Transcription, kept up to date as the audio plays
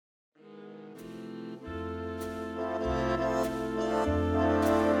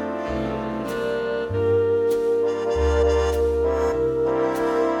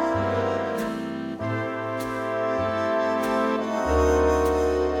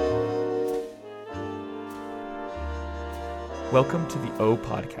Welcome to the O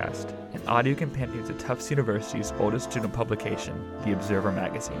Podcast, an audio companion to Tufts University's oldest student publication, The Observer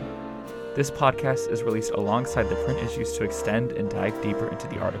magazine. This podcast is released alongside the print issues to extend and dive deeper into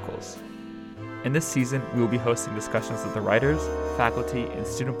the articles. In this season, we will be hosting discussions with the writers, faculty, and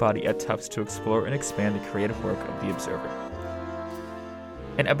student body at Tufts to explore and expand the creative work of The Observer.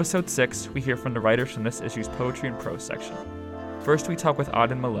 In episode 6, we hear from the writers from this issue's poetry and prose section. First, we talk with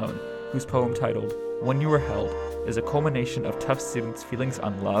Aden Malone, whose poem titled When You Were Held is a culmination of Tufts students' feelings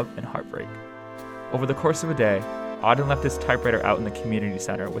on love and heartbreak. Over the course of a day, Aden left his typewriter out in the community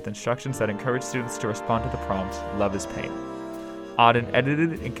center with instructions that encourage students to respond to the prompt, Love is Pain. Aden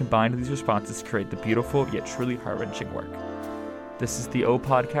edited and combined these responses to create the beautiful yet truly heart-wrenching work. This is the O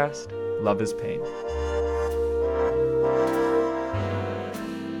Podcast, Love is Pain.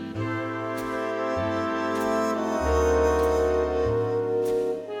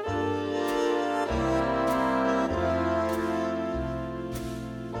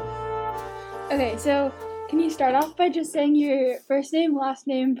 Okay, so can you start off by just saying your first name, last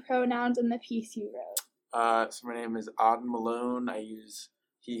name, pronouns, and the piece you wrote? So my name is Aden Malone. I use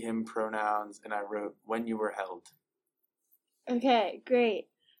he, him pronouns, and I wrote When You Were Held. Okay, great.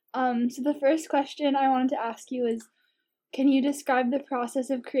 So the first question I wanted to ask you is, can you describe the process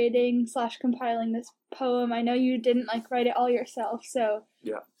of creating / compiling this poem? I know you didn't write it all yourself, so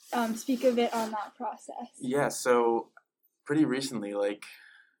speak a bit on that process. Yeah, so pretty recently,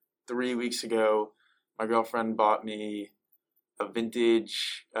 3 weeks ago, my girlfriend bought me a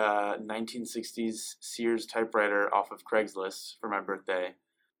vintage 1960s Sears typewriter off of Craigslist for my birthday.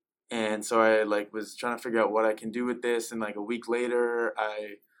 And so I was trying to figure out what I can do with this, and a week later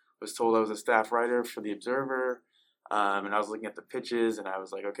I was told I was a staff writer for The Observer, and I was looking at the pitches and I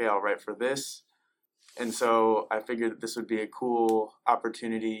was like, okay, I'll write for this. And so I figured that this would be a cool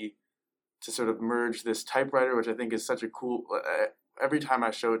opportunity to sort of merge this typewriter, which I think is such a cool... every time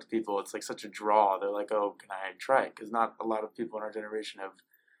I show it to people, it's such a draw. They're like, oh, can I try it? Because not a lot of people in our generation have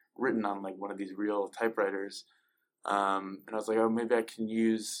written on one of these real typewriters. And I was like, oh, maybe I can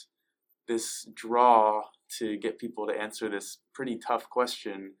use this draw to get people to answer this pretty tough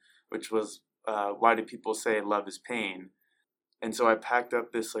question, which was, why do people say love is pain? And so I packed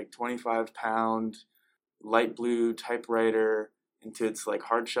up this 25-pound light blue typewriter into its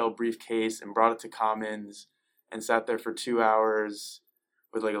hard shell briefcase and brought it to Commons and sat there for 2 hours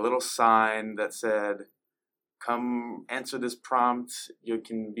with a little sign that said, come answer this prompt, you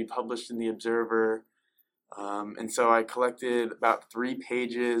can be published in The Observer. And so I collected about 3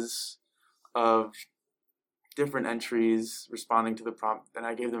 pages of different entries responding to the prompt, and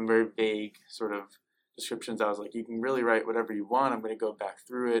I gave them very vague sort of descriptions. I was like, you can really write whatever you want. I'm going to go back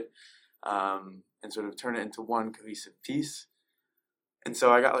through it and sort of turn it into one cohesive piece. And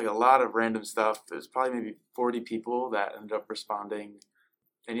so I got a lot of random stuff. There's probably maybe 40 people that ended up responding.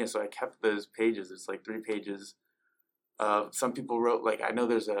 And yeah, so I kept those pages. It's 3 pages. Some people wrote, I know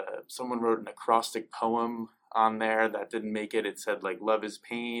someone wrote an acrostic poem on there that didn't make it. It said love is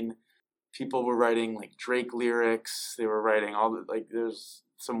pain. People were writing Drake lyrics. They were writing all the, there's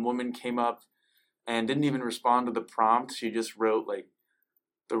some woman came up and didn't even respond to the prompt. She just wrote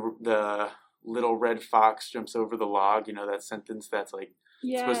the little red fox jumps over the log, that sentence that's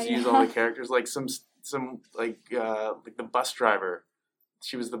supposed to use all the characters, the bus driver.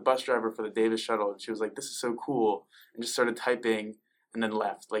 She was the bus driver for the Davis shuttle, and she was like, this is so cool, and just started typing and then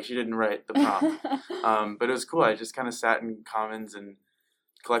left. She didn't write the prompt. But it was cool. I just kind of sat in Commons and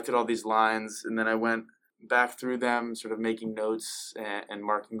collected all these lines, and then I went back through them, sort of making notes and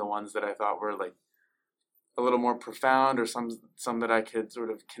marking the ones that I thought were a little more profound, or some that I could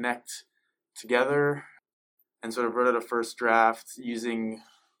sort of connect together, and sort of wrote out a first draft using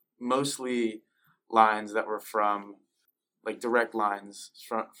mostly lines that were from direct lines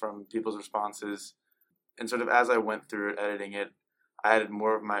from people's responses. And sort of as I went through it, editing it, I added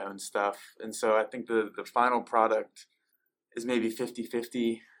more of my own stuff. And so I think the final product is maybe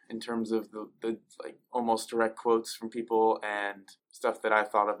 50-50 in terms of the almost direct quotes from people and stuff that I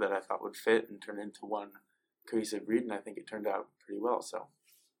thought of that I thought would fit and turn into one cohesive read. And I think it turned out pretty well. So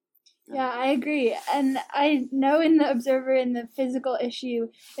yeah, I agree. And I know in The Observer, in the physical issue,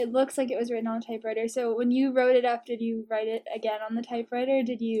 it looks like it was written on a typewriter. So when you wrote it up, did you write it again on the typewriter?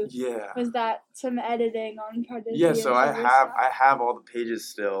 Yeah. Was that some editing on part of Yeah, so I have all the pages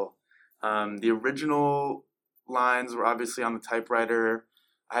still. The original lines were obviously on the typewriter.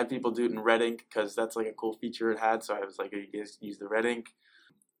 I had people do it in red ink because that's a cool feature it had. So I was like, you guys use the red ink.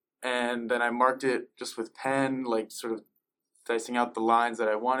 And then I marked it just with pen, sort of dicing out the lines that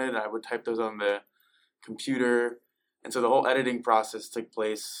I wanted. I would type those on the computer. And so the whole editing process took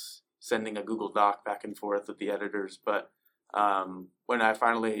place sending a Google Doc back and forth with the editors. But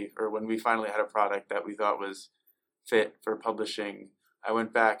when we finally had a product that we thought was fit for publishing, I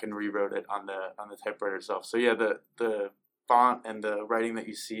went back and rewrote it on the typewriter itself. So yeah, the font and the writing that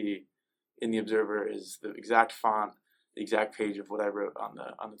you see in the Observer is the exact font, the exact page of what I wrote on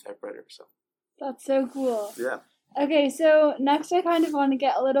the typewriter. So that's so cool. yeah. Okay, so next I kind of want to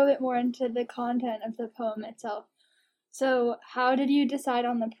get a little bit more into the content of the poem itself. So how did you decide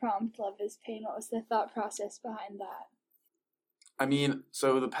on the prompt, "Love is Pain"? What was the thought process behind that? I mean,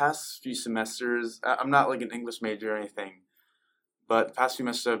 so the past few semesters, I'm not like an English major or anything, but the past few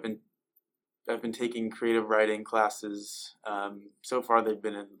semesters I've been taking creative writing classes. So far they've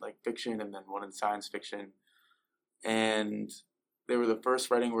been in like fiction and then one in science fiction. And they were the first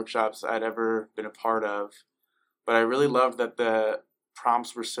writing workshops I'd ever been a part of. But I really loved that the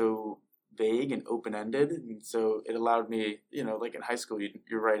prompts were so vague and open-ended. And so it allowed me, like in high school,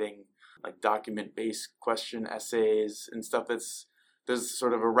 you're writing like document-based question essays and stuff there's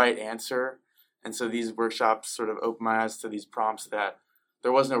sort of a right answer. And so these workshops sort of opened my eyes to these prompts that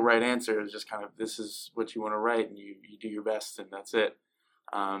there was no right answer. It was just kind of, this is what you want to write and you do your best and that's it.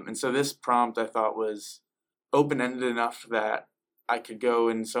 And so this prompt I thought was open-ended enough that I could go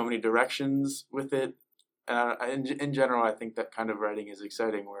in so many directions with it. And in general, I think that kind of writing is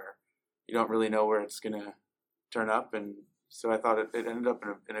exciting where you don't really know where it's going to turn up. And so I thought it ended up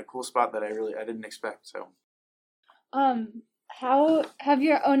in a cool spot that I didn't expect. So, how have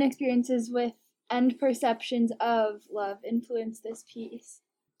your own experiences with and perceptions of love influenced this piece?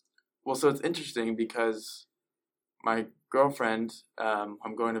 Well, so it's interesting because my girlfriend,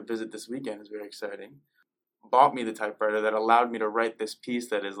 I'm going to visit this weekend, is very exciting, bought me the typewriter that allowed me to write this piece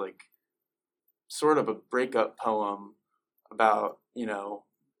that is like sort of a breakup poem about,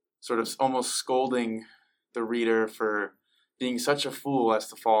 sort of almost scolding the reader for being such a fool as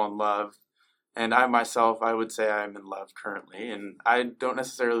to fall in love. And I myself, I would say I'm in love currently. And I don't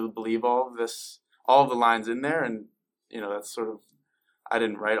necessarily believe all of the lines in there. And, that's sort of, I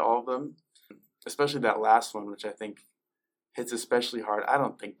didn't write all of them, especially that last one, which I think hits especially hard. I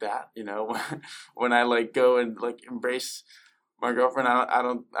don't think that, when I like go and like embrace my girlfriend, I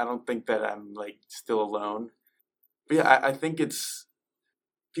don't think that I'm like still alone. But yeah, I think it's,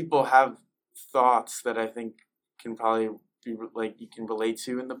 people have thoughts that I think can probably be like you can relate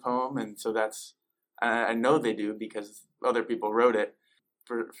to in the poem, and so I know they do because other people wrote it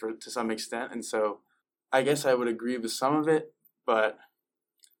for to some extent, and so I guess I would agree with some of it. But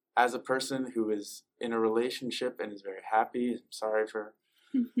as a person who is in a relationship and is very happy, I'm sorry for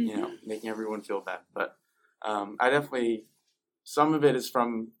making everyone feel bad, but I definitely, some of it is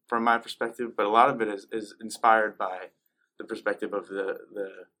from my perspective, but a lot of it is inspired by the perspective of the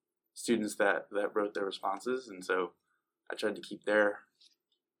students that wrote their responses, and so I tried to keep their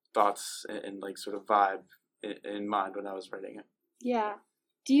thoughts and like sort of vibe in mind when I was writing it. Yeah.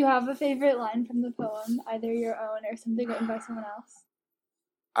 Do you have a favorite line from the poem, either your own or something written by someone else?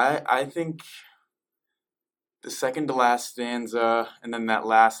 I think the second to last stanza and then that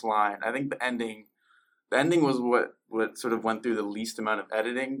last line, I think the ending was what sort of went through the least amount of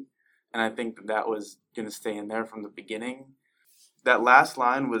editing, and I think that was going to stay in there from the beginning. That last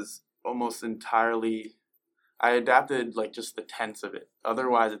line was almost entirely, I adapted like just the tense of it.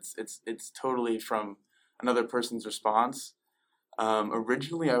 Otherwise, it's totally from another person's response.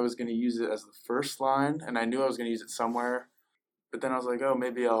 Originally, I was going to use it as the first line, and I knew I was going to use it somewhere. But then I was like, oh,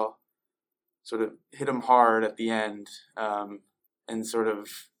 maybe I'll sort of hit them hard at the end and sort of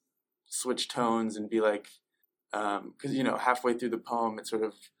switch tones and be like, because, halfway through the poem, it sort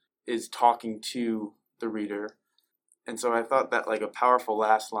of is talking to the reader. And so I thought that like a powerful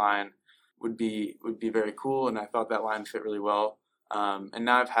last line would be very cool, and I thought that line fit really well. And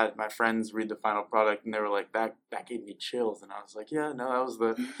now I've had my friends read the final product, and they were like, "That gave me chills," and I was like, "Yeah, no,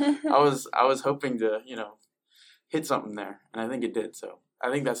 that was I was hoping to hit something there, and I think it did." So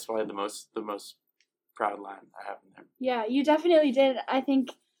I think that's probably the most proud line I have in there. Yeah, you definitely did. I think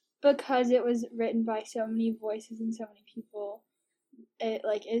because it was written by so many voices and so many people, it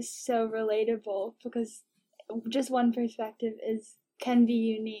like is so relatable because just one perspective can be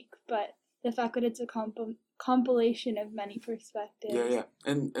unique, but the fact that it's a compilation of many perspectives. Yeah.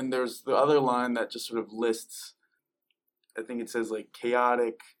 And there's the other line that just sort of lists, I think it says like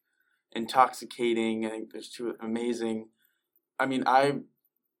chaotic, intoxicating. I think there's two amazing. I mean, I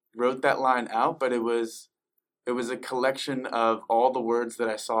wrote that line out, but it was a collection of all the words that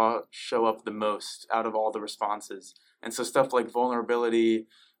I saw show up the most out of all the responses. And so stuff like vulnerability,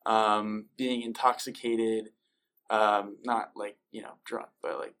 being intoxicated, not like, drunk,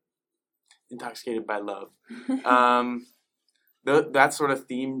 but like intoxicated by love. that sort of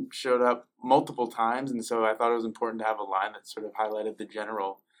theme showed up multiple times, and so I thought it was important to have a line that sort of highlighted the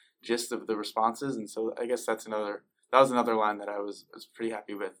general gist of the responses, and so I guess that was another line that I was pretty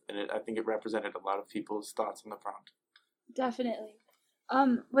happy with, and I think it represented a lot of people's thoughts on the prompt. Definitely.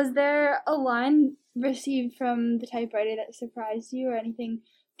 Was there a line received from the typewriter that surprised you, or anything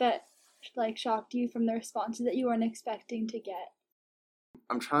that like shocked you from the responses that you weren't expecting to get?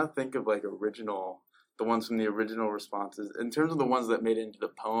 I'm trying to think of like the ones from the original responses. In terms of the ones that made it into the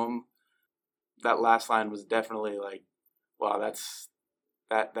poem, that last line was definitely like, wow,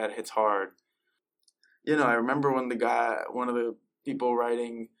 that hits hard. I remember when one of the people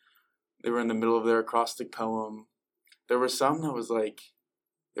writing, they were in the middle of their acrostic poem. There were some that was like,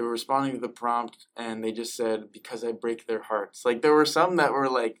 they were responding to the prompt and they just said, because I break their hearts. Like, there were some that were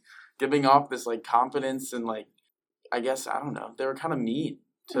like giving off this like confidence and like, I guess, I don't know, they were kind of mean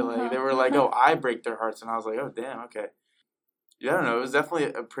to like, they were like, oh, I break their hearts. And I was like, oh, damn, okay. Yeah, I don't know. It was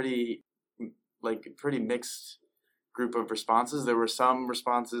definitely a pretty mixed group of responses. There were some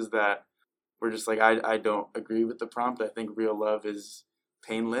responses that were just like, I don't agree with the prompt. I think real love is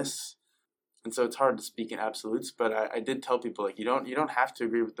painless. And so it's hard to speak in absolutes, but I did tell people, like, you don't have to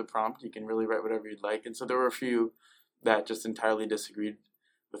agree with the prompt. You can really write whatever you'd like. And so there were a few that just entirely disagreed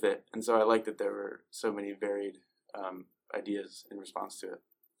with it. And so I liked that there were so many varied ideas in response to it.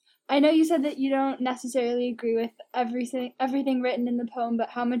 I know you said that you don't necessarily agree with everything written in the poem, but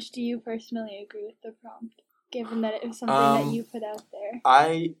how much do you personally agree with the prompt, given that it was something that you put out there?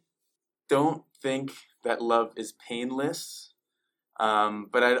 I don't think that love is painless.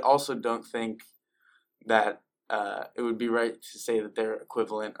 But I also don't think that it would be right to say that they're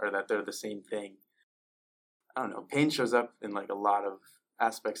equivalent or that they're the same thing. I don't know. Pain shows up in like a lot of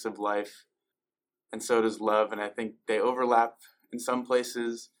aspects of life, and so does love. And I think they overlap in some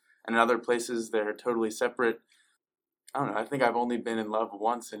places, and in other places they're totally separate. I don't know. I think I've only been in love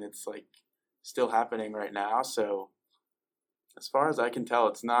once, and it's like still happening right now. So as far as I can tell,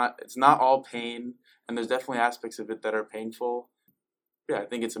 it's not all pain, and there's definitely aspects of it that are painful. Yeah, I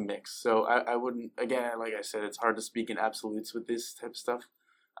think it's a mix. So I wouldn't, again, like I said, it's hard to speak in absolutes with this type of stuff.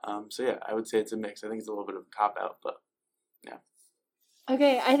 So yeah, I would say it's a mix. I think it's a little bit of a cop-out, but yeah.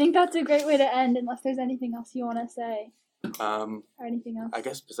 Okay, I think that's a great way to end, unless there's anything else you want to say. Or anything else. I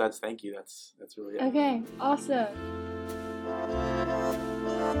guess besides thank you, that's really it. Okay, awesome.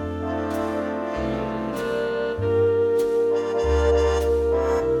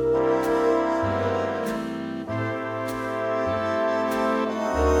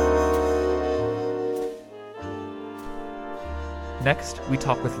 Next, we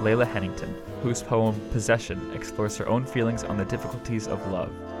talk with Layla Kennington, whose poem Possession explores her own feelings on the difficulties of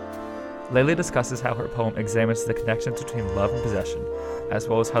love. Layla discusses how her poem examines the connections between love and possession, as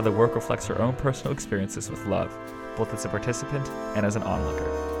well as how the work reflects her own personal experiences with love, both as a participant and as an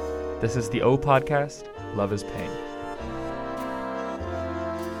onlooker. This is the O Podcast, Love is Pain.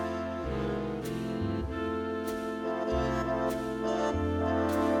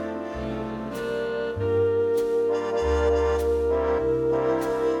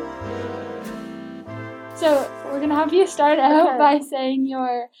 So we're going to have you start out by saying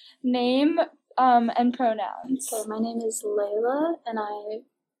your name and pronouns. Okay, my name is Layla, and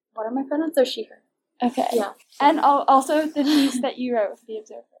what are my pronouns? They're she, her. Okay. Yeah. And also the piece that you wrote with The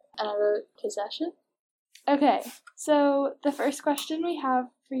Observer. And I wrote Possession. Okay, so the first question we have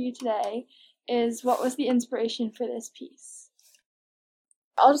for you today is, what was the inspiration for this piece?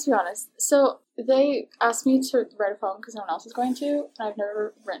 I'll just be honest. So they asked me to write a poem because no one else was going to, and I've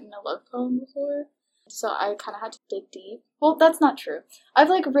never written a love poem before. So I kind of had to dig deep. Well, that's not true. I've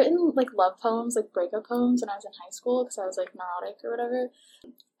written love poems, breakup poems when I was in high school because I was neurotic or whatever.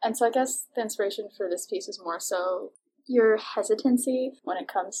 And so I guess the inspiration for this piece was more so your hesitancy when it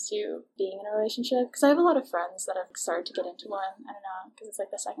comes to being in a relationship. Because I have a lot of friends that have started to get into one. I don't know, because it's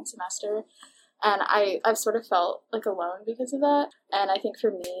the second semester. And I've sort of felt alone because of that. And I think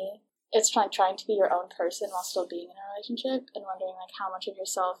for me, it's trying to be your own person while still being in a relationship and wondering how much of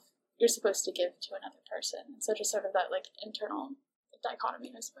yourself you're supposed to give to another person. And so just sort of that internal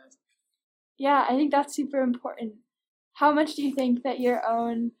dichotomy, I suppose. Yeah, I think that's super important. How much do you think that your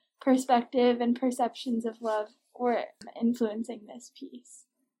own perspective and perceptions of love were influencing this piece?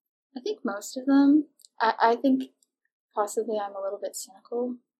 I think most of them. I think possibly I'm a little bit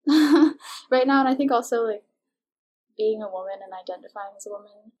cynical right now, and I think also being a woman and identifying as a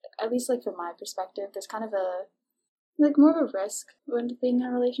woman, at least from my perspective, there's kind of a more of a risk when being in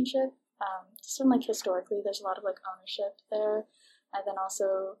a relationship. Just from historically, there's a lot of ownership there, and then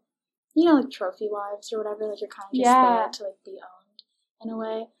also trophy wives or whatever, you're kind of just there to be owned in a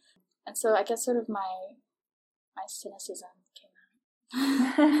way. And so I guess sort of my cynicism came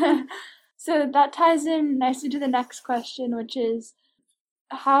So that ties in nicely to the next question, which is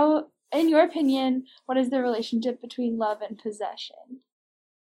how, in your opinion, what is the relationship between love and possession?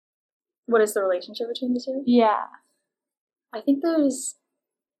 What is the relationship between the two? Yeah. I think there's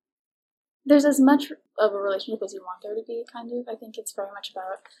as much of a relationship as you want there to be, kind of. I think it's very much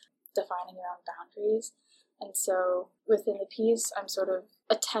about defining your own boundaries. And so within the piece, I'm sort of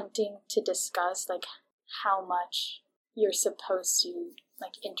attempting to discuss, like, how much you're supposed to,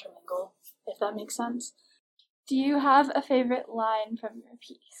 like, intermingle, if that makes sense. Do you have a favorite line from your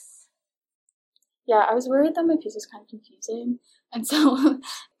piece? Yeah, I was worried that my piece was kind of confusing. And so,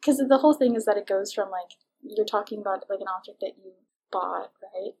 because the whole thing is that it goes from, like, you're talking about, like, an object that you bought,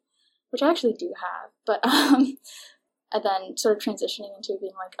 right? Which I actually do have. But, and then sort of transitioning into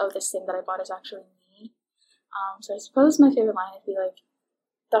being like, oh, this thing that I bought is actually me. So I suppose my favorite line would be, like,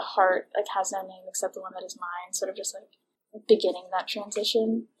 the heart, like, has no name except the one that is mine. Sort of just, like, beginning that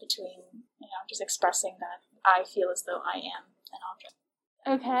transition between, just expressing that I feel as though I am an object.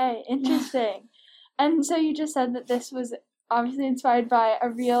 Okay, interesting. And so you just said that this was obviously inspired by a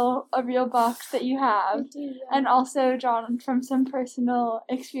real box that you have, I do, yeah. and also drawn from some personal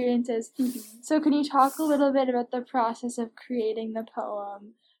experiences. Mm-hmm. So can you talk a little bit about the process of creating the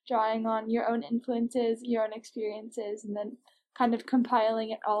poem, drawing on your own influences, your own experiences, and then kind of compiling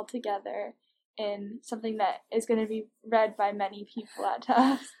it all together in something that is going to be read by many people at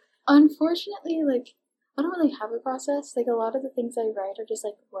Tufts? Unfortunately, like, I don't really have a process. Like, a lot of the things I write are just,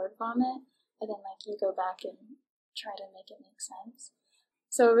 like, word vomit, and then, like, you go back and try to make it make sense.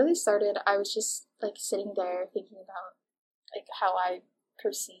 So it really started, I was just, like, sitting there thinking about, like, how I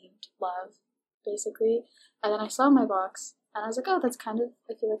perceived love, basically. And then I saw my box, and I was like, oh, that's kind of,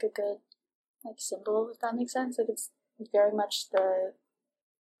 I feel like, a good, like, symbol, if that makes sense. Like, it's very much the,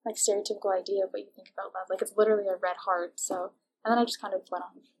 like, stereotypical idea of what you think about love. Like, it's literally a red heart, so, and then I just kind of went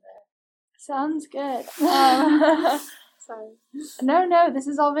on from there. Sounds good. Sorry. No, this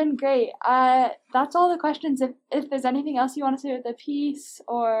has all been great. That's all the questions. If there's anything else you want to say with the piece,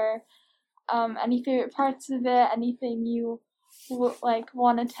 or any favorite parts of it, anything you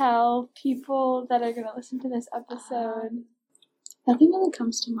want to tell people that are going to listen to this episode. Nothing really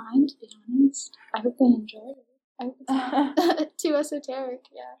comes to mind, to be honest. I hope they enjoyed it. I hope it's not too esoteric,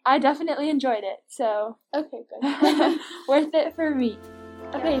 yeah. I definitely enjoyed it, so. Okay, good. Worth it for me.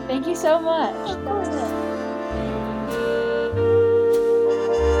 Okay, thank you so much. Of course.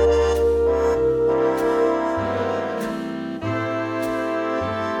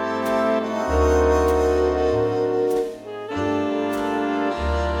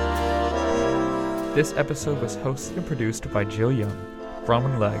 This episode was hosted and produced by Jill Young,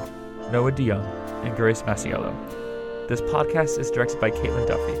 Bronwyn Legg, Noah DeYoung, and Grace Masiello. This podcast is directed by Caitlin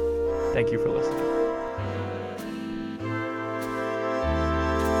Duffy. Thank you for listening.